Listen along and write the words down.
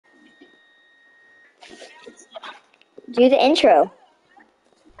Do the intro.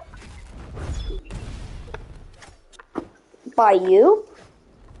 By you?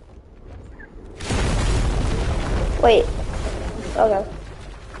 Wait. Okay.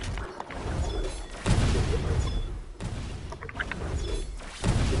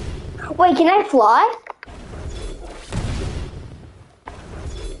 Wait, can I fly?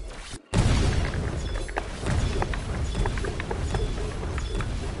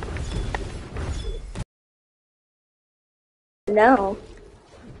 No.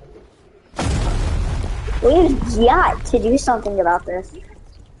 We need Yacht to do something about this.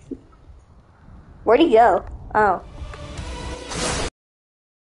 Where'd he go? Oh.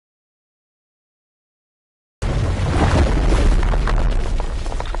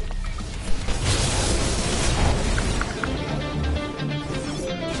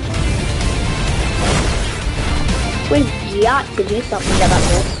 We need Yacht to do something about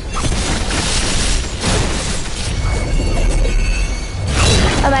this.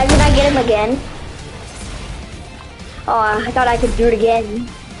 Imagine I get him again. Oh, I thought I could do it again.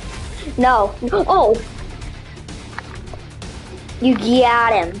 No. Oh! You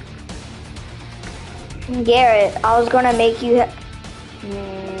got him. Garrett, I was gonna make you...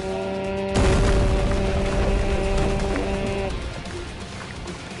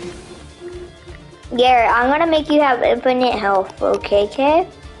 Garrett, I'm gonna make you have infinite health, okay, kid?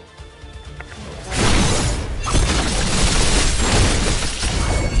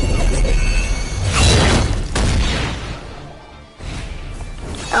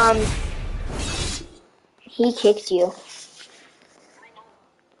 He kicked you.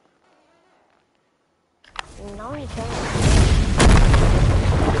 No, he can't.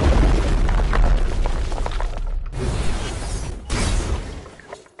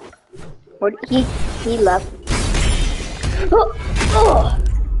 What he left. Oh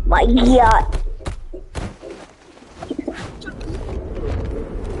my god.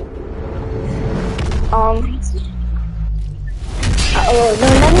 Oh no,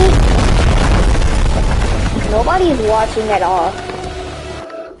 nobody's watching at all.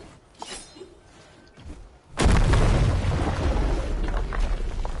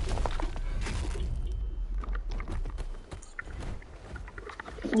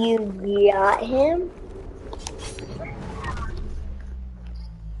 You got him?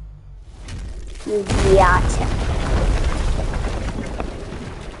 You got him.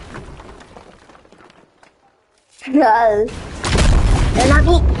 No. They're not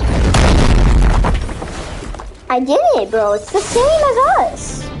me. I did it, bro. It's the same as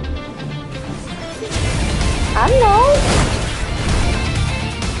us. I know.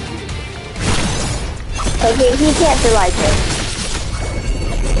 Okay, he can't survive this.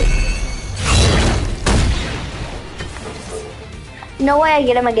 No way I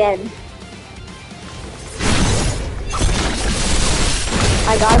get him again.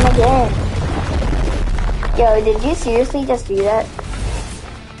 I got him again. Yo, did you seriously just do that?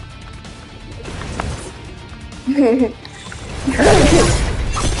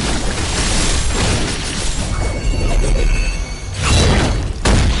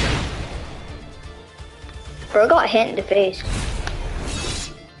 Bro got hit in the face.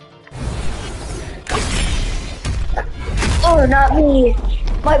 Oh, not me.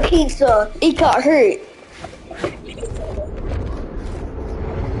 My pizza. It got hurt.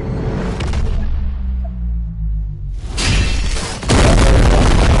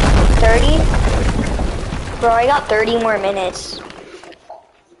 Bro, I got 30 more minutes.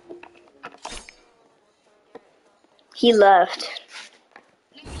 He left.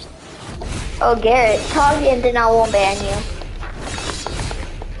 Oh, Garrett, talk and then I won't ban you.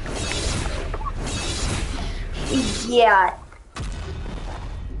 Yeah.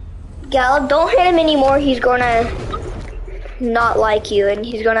 Gal, don't hit him anymore. He's gonna not like you and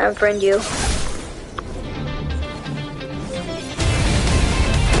he's gonna unfriend you.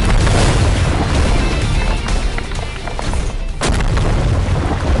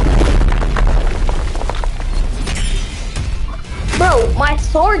 Bro, my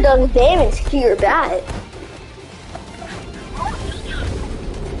sword does damage to your bat.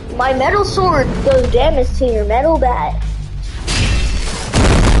 My metal sword does damage to your metal bat.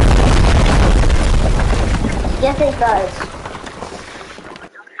 Yes, it does.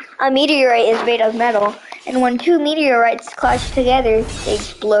 A meteorite is made of metal, and when two meteorites clash together, they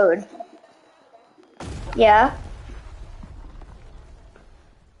explode. Yeah?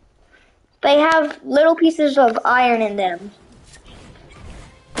 They have little pieces of iron in them.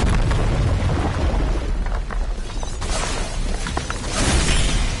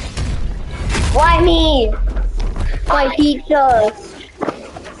 Why me? My pizza.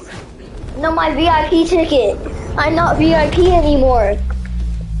 No, my VIP ticket. I'm not VIP anymore.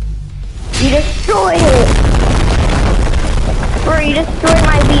 You destroyed it. Bro, you destroyed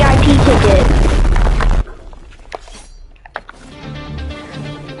my VIP ticket.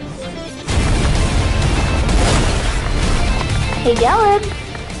 Hey, Dylan.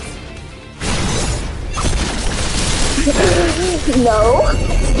 No.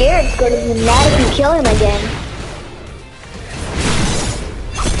 Garrett's gonna be mad if you kill him again.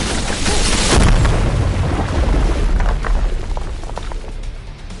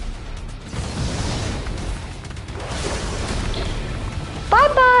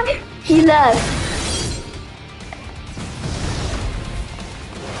 Bye-bye. He left.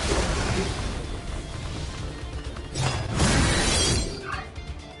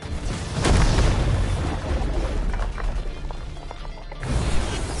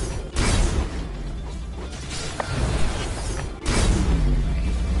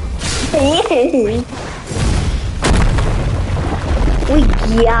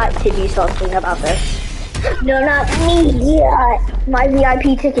 We got to do something about this. No, not me. Yeah, my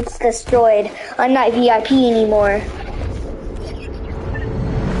VIP ticket's destroyed. I'm not VIP anymore.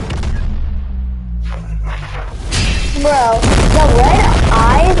 Bro, the red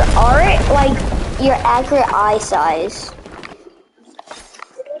eyes aren't like your accurate eye size.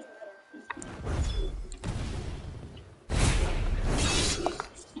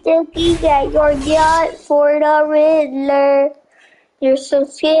 Looking at your yacht for the Riddler. You're so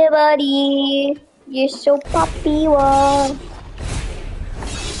scared, buddy. You're so puppy one.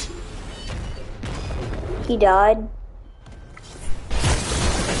 He died.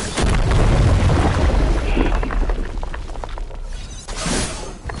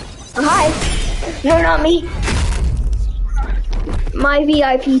 Hi. No, not me. My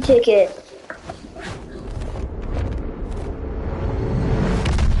VIP ticket.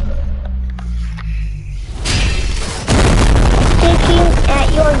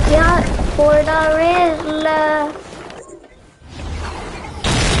 At your yacht for the Riddler.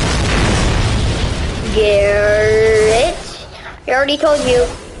 Garrett, I already told you.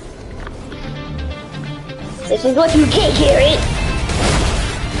 This is what you get, Garrett.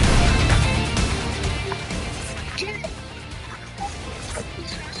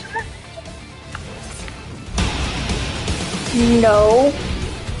 No.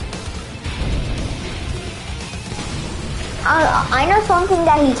 I know something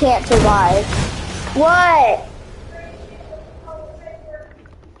that he can't survive. What?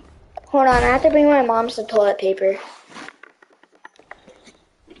 Hold on, I have to bring my mom some toilet paper.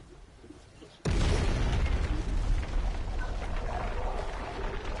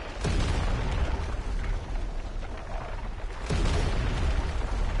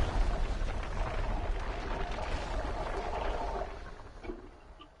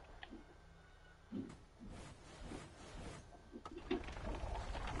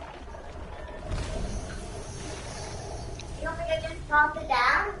 Pop it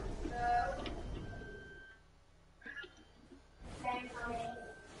down?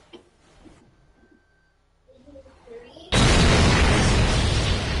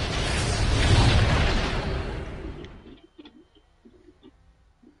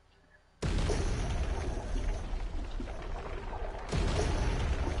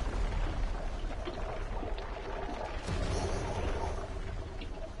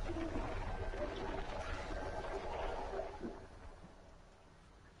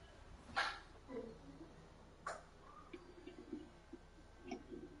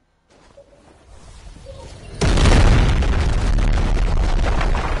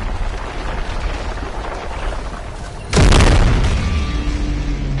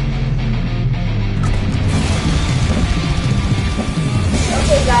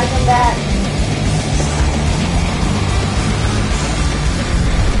 Guys, I'm back.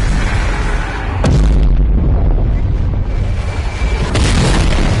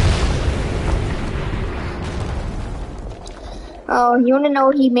 Oh, you wanna know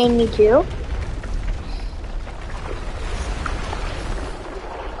what he made me do?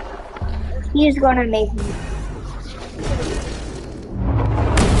 He's gonna make me.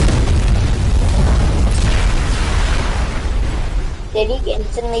 Did he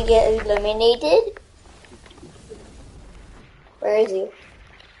instantly get eliminated? Where is he?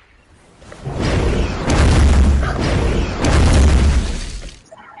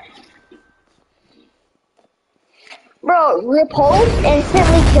 Bro, repulse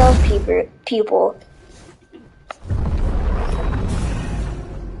instantly kills people.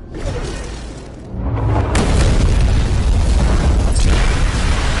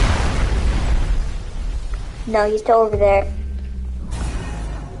 No, he's still over there.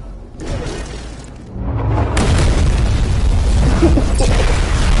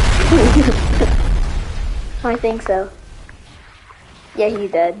 I think so. Yeah, he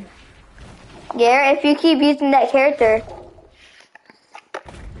did. Garrett, if you keep using that character.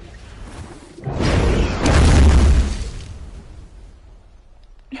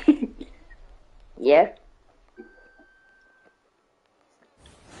 Yeah.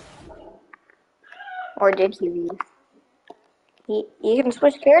 Or did he leave? You can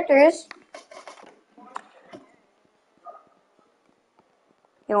switch characters.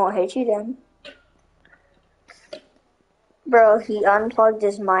 He won't hit you then. Bro, he unplugged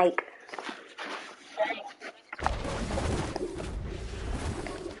his mic.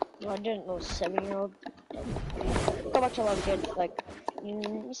 No, I didn't know 7-year-old. Go back to love again, like,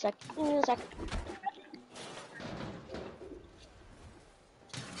 in a sec.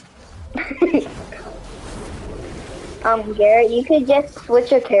 Garrett, you could just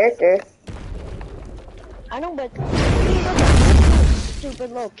switch your character. I know, but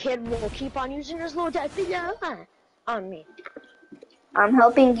stupid little kid will keep on using his little tappy on me. I'm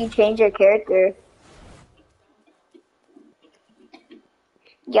helping you change your character.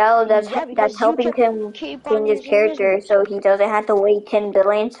 Yeah, that's because you helping him keep on change his using his character so he doesn't have to wait 10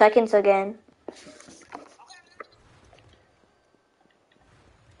 billion seconds again.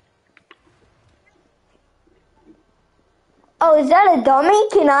 Oh, is that a dummy?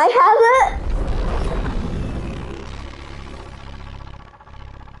 Can I have it?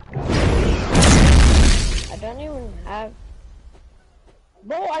 I don't even have...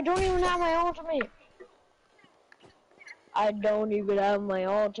 Bro, I don't even have my ultimate. I don't even have my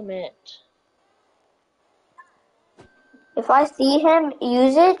ultimate. If I see him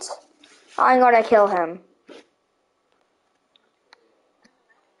use it, I'm gonna kill him.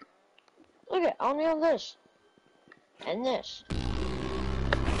 Look at, I only have this. And this.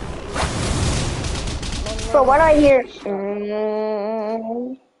 So what I hear...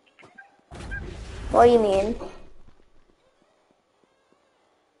 what do you mean?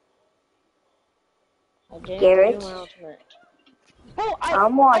 I didn't Garrett? do my ultimate. Oh,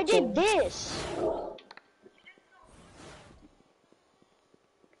 I'm I did watching. this.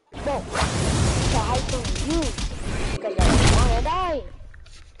 No, to hide from you. Because I don't wanna die.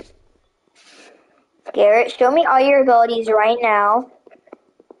 Garrett, show me all your abilities right now.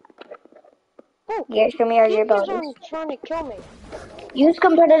 Oh, Garrett, show me all he your keeps abilities. on trying to kill me. Use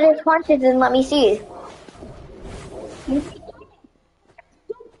competitive punches and let me see.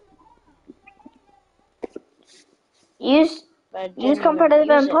 Use But I didn't even competitive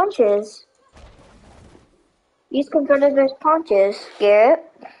use and it. punches. Use competitive punches, Garrett.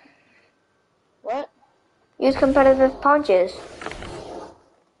 What? Use competitive punches.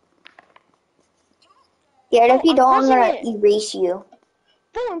 Garrett, if you I'm don't, I'm pressing gonna it. erase you.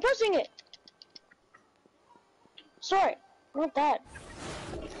 Oh, I'm pressing it. Sorry, not that.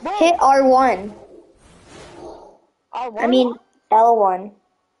 Whoa. Hit R1. R1? I mean, L1.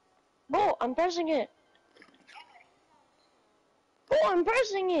 Whoa, I'm pressing it. Oh, I'm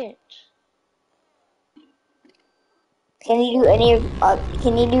pressing it. Can you do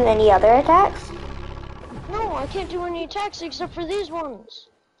any other attacks? No, I can't do any attacks except for these ones.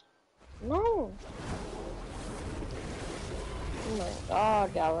 No. Oh my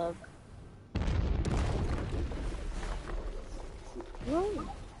god, Gallup. No.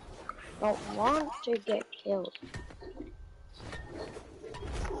 Don't want to get killed.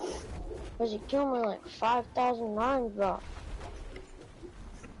 Because he killed me like 5,000 times, bro.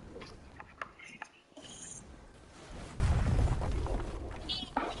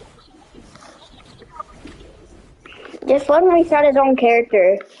 Just let him reset his own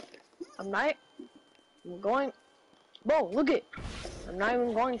character. I'm going. Whoa, look it. I'm not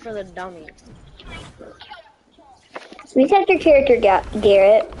even going for the dummy. Reset your character,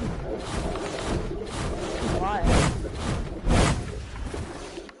 Garrett. Why?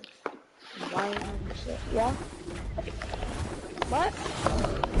 Why is it? Yeah? What?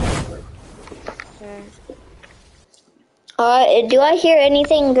 Okay. Do I hear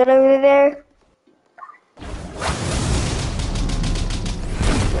anything good over there?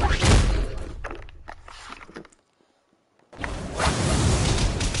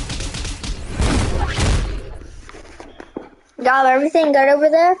 Got everything good over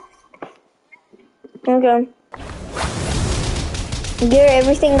there? Okay. Garrett,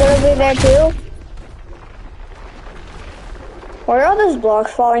 everything good over there too? Where are those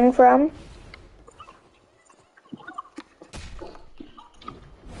blocks falling from?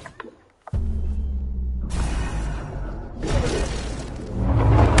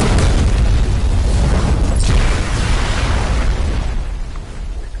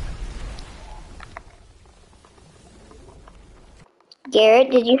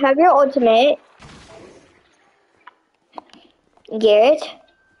 Garrett, did you have your ultimate? Garrett,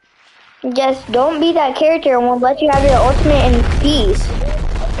 just don't be that character and we'll let you have your ultimate in peace.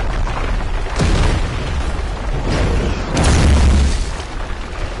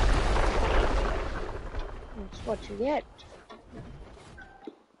 That's what you get.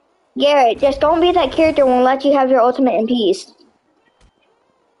 Garrett, just don't be that character and we'll let you have your ultimate in peace.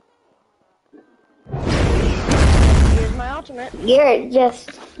 Here's my ultimate. Garrett, just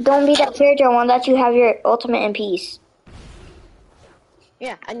don't be that character and we'll let you have your ultimate in peace.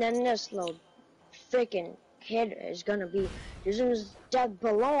 Yeah, and then this little freaking kid is gonna be using his dead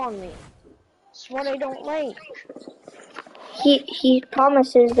below on me. That's what I don't like. He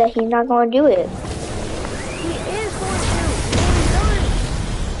promises that he's not going to do it. He is going to. He's done.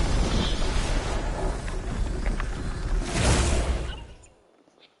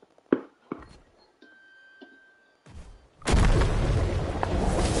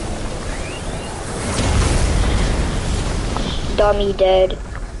 Dummy dead.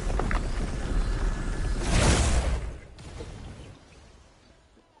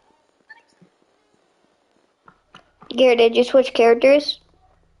 Garrett, did you switch characters?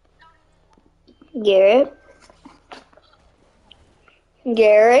 Garrett?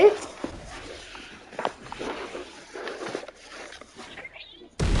 Garrett?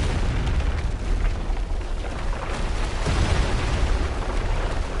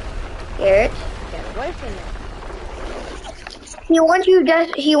 Garrett? Get away from me. He wants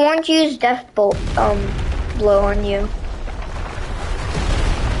to use death blow on you. I'm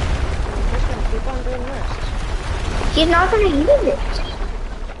just gonna keep on doing this. He's not gonna use it.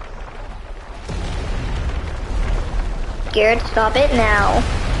 Garrett, stop it now.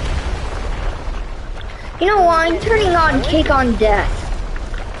 You know what? I'm turning on Kick on Death.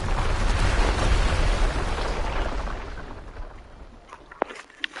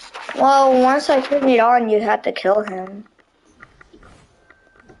 Well, once I turn it on, you have to kill him.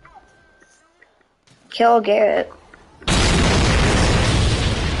 Kill Garrett.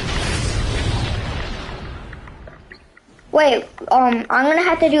 Wait, I'm gonna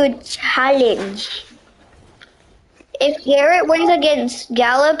have to do a challenge. If Garrett wins against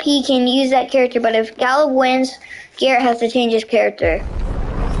Gallop, he can use that character, but if Gallop wins, Garrett has to change his character.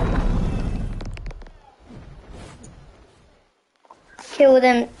 Okay, well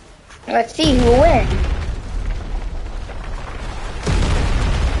then, let's see who will win.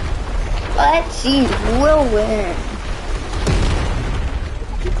 Let's see who will win.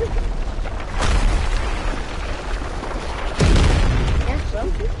 Yeah, so.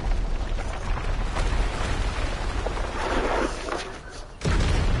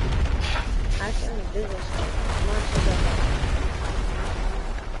 Actually, I'm gonna do this.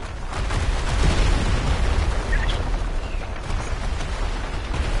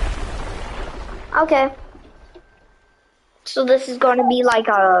 Okay. So this is going to be like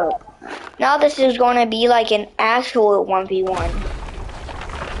now this is going to be like an actual 1v1.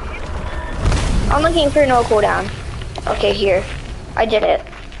 I'm looking for no cooldown. Okay, here. I did it.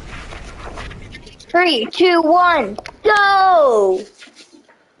 3, 2, 1, go!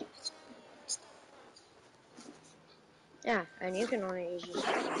 Yeah, and you can only use this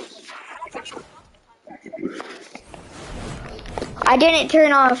once. I didn't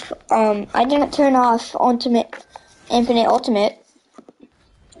turn off infinite ultimate.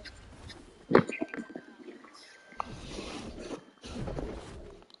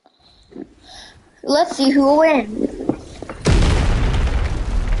 Let's see who will win.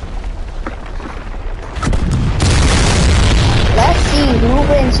 Let's see who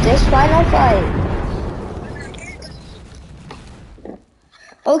wins this final fight.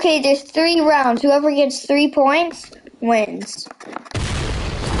 Okay, there's 3 rounds. Whoever gets 3 points wins.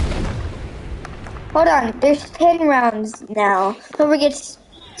 Hold on, there's 10 rounds now. Whoever gets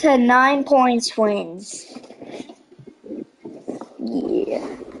to 9 points wins. Yeah.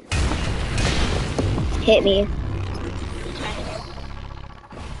 Hit me.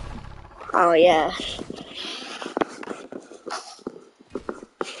 Oh yeah.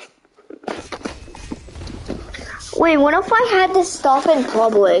 Wait, what if I had to stop in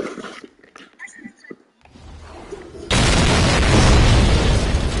public?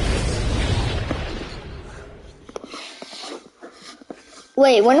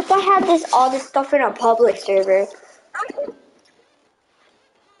 Wait, what if I had all this stuff in a public server?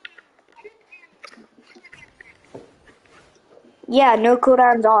 Yeah, no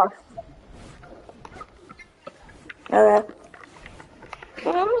cooldowns off. Okay.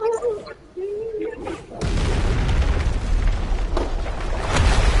 Get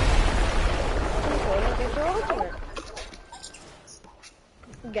your ultimate.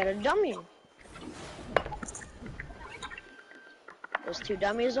 Get a dummy. There's 2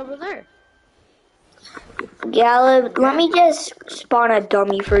 dummies over there. Gallup, let me just spawn a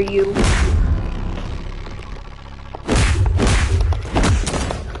dummy for you.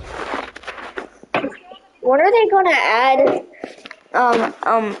 When are they gonna add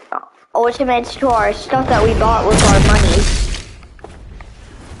ultimates to our stuff that we bought with our money?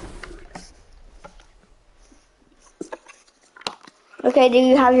 Okay, do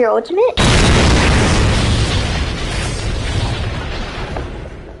you have your ultimate?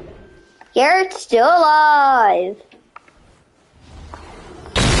 Garrett's still alive.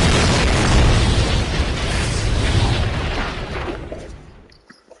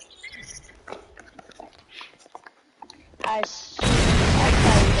 I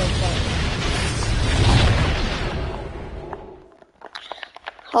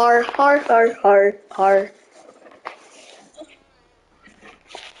Har, har, har, har, har.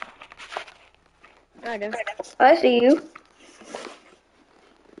 I do. I see you.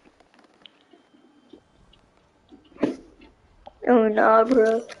 Oh, nah,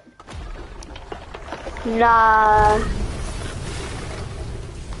 bro. Nah.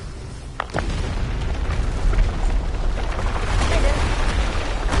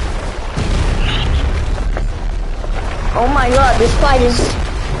 Oh my god, this fight is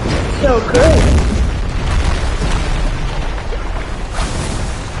so good.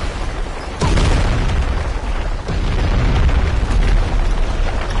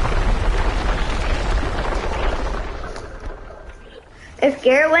 If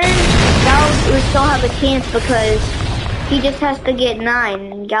Garrett wins, Gallup would still have a chance because he just has to get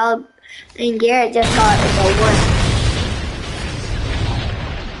 9, and Garrett just got a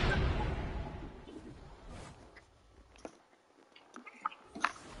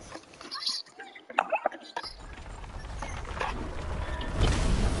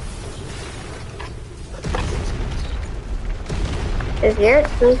 1. Is Garrett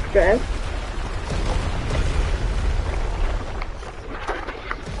still stressed?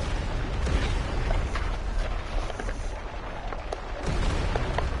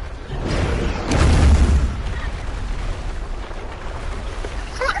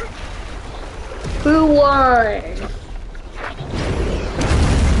 Who won?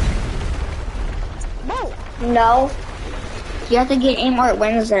 No. You have to get 8 more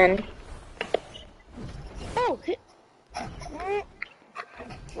wins then. Oh,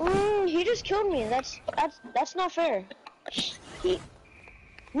 he just killed me. That's not fair.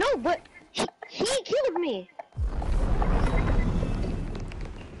 No, but he killed me.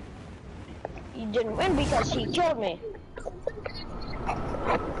 You didn't win because he killed me.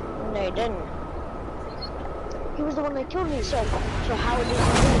 No, he didn't. He was the one that killed me, so how did he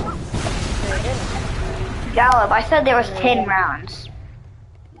win? No, he didn't. Gallup, I said there was 10 rounds.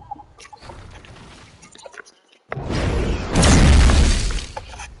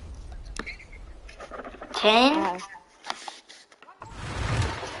 Ten?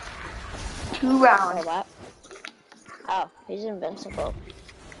 2 rounds. Oh, he's invincible.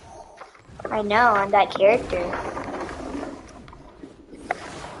 I know, I'm that character.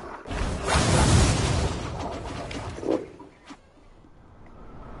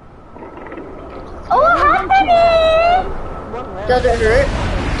 Oh, what happened? Does it hurt?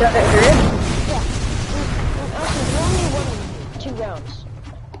 Does it hurt? Yeah. Actually, we only won 2 rounds.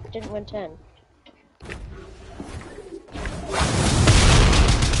 Didn't win 10.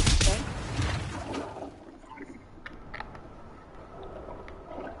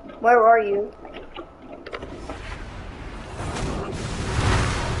 Where are you?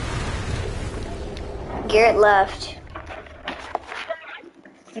 Garrett left.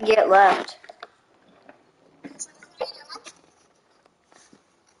 Garrett left.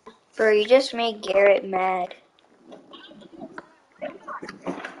 Bro, you just made Garrett mad.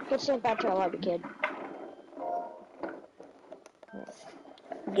 Let's send back to our lobby, kid.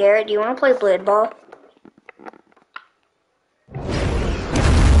 Garrett, do you want to play blade ball?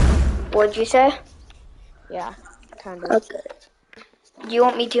 What'd you say? Yeah, kind of. Okay. Do you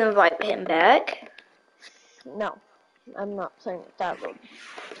want me to invite him back? No, I'm not playing with that little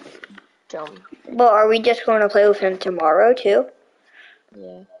dumb. But are we just going to play with him tomorrow too?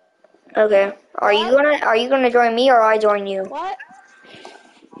 Yeah. Okay. Are you gonna join me or I join you? What?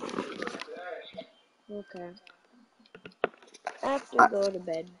 Okay. I have to go to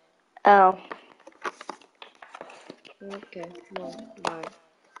bed. Oh. Okay, well, bye.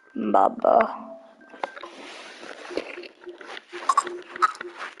 Baba.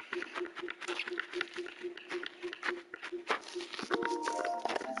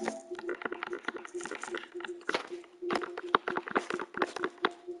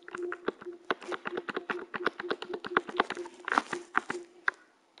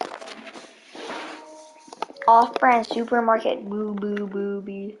 off-brand supermarket. Boo, boo, boo,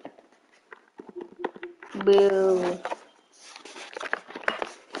 boo. Boo.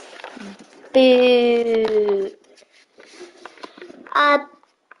 Boo. Up.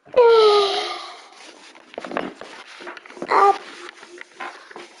 Up.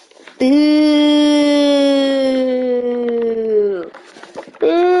 Boo.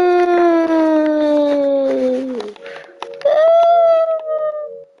 Boo.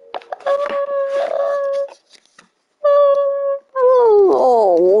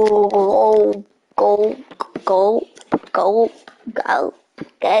 Oh, go, go, go, go,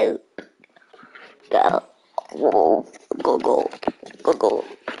 go, go, go, go, go, go, go.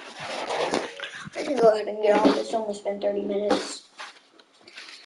 I can go ahead and get off. It's almost been 30 minutes.